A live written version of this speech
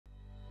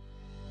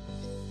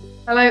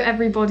Hello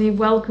everybody,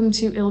 welcome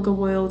to ILGA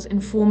World's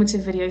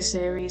informative video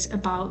series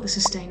about the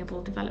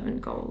Sustainable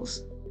Development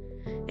Goals.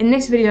 In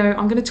this video,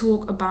 I'm going to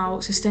talk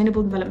about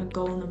Sustainable Development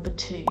Goal number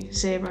 2,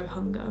 Zero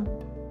Hunger.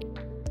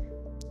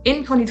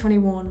 In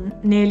 2021,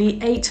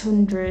 nearly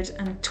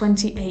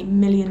 828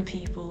 million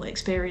people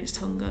experienced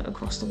hunger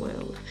across the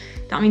world.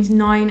 That means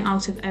 9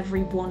 out of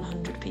every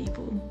 100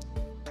 people.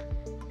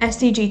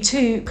 SDG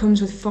 2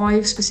 comes with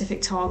 5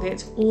 specific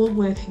targets, all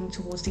working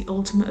towards the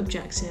ultimate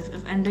objective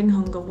of ending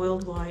hunger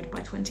worldwide by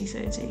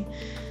 2030.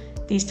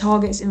 These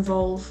targets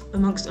involve,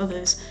 amongst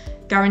others,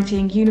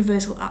 guaranteeing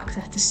universal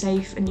access to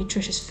safe and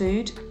nutritious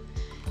food,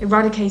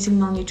 eradicating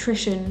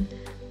malnutrition,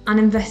 and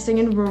investing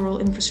in rural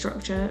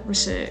infrastructure,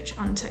 research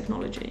and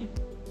technology.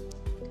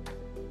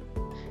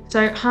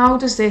 So how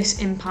does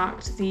this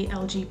impact the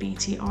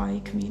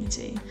LGBTI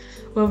community?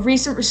 Well,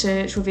 recent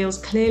research reveals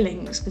clear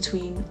links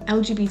between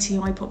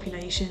LGBTI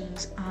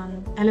populations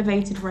and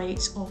elevated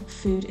rates of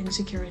food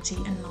insecurity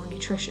and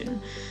malnutrition.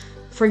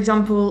 For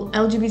example,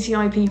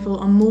 LGBTI people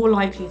are more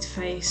likely to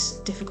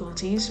face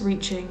difficulties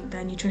reaching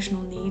their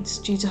nutritional needs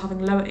due to having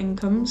lower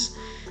incomes,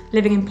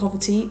 living in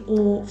poverty,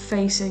 or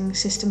facing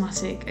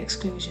systematic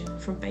exclusion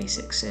from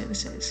basic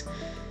services.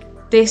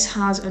 This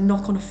has a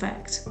knock-on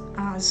effect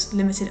as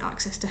limited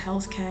access to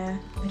healthcare,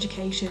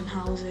 education,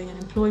 housing and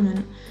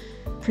employment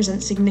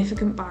present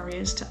significant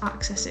barriers to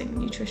accessing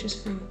nutritious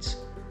foods.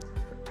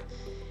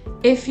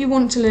 If you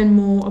want to learn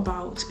more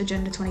about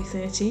Agenda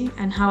 2030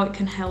 and how it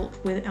can help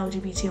with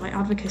LGBTI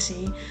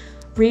advocacy,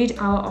 read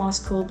our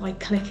article by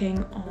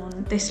clicking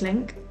on this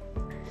link,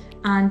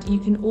 and you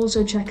can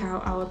also check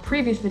out our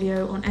previous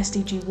video on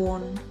SDG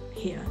 1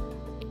 here.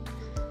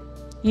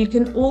 You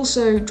can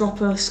also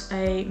drop us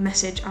a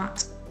message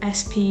at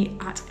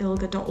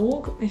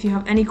sp@ilga.org if you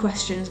have any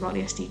questions about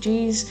the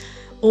SDGs,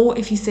 or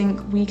if you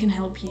think we can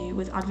help you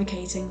with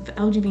advocating for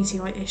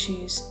LGBTI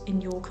issues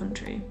in your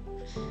country.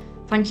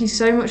 Thank you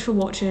so much for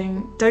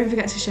watching. Don't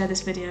forget to share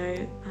this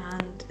video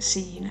and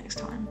see you next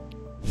time.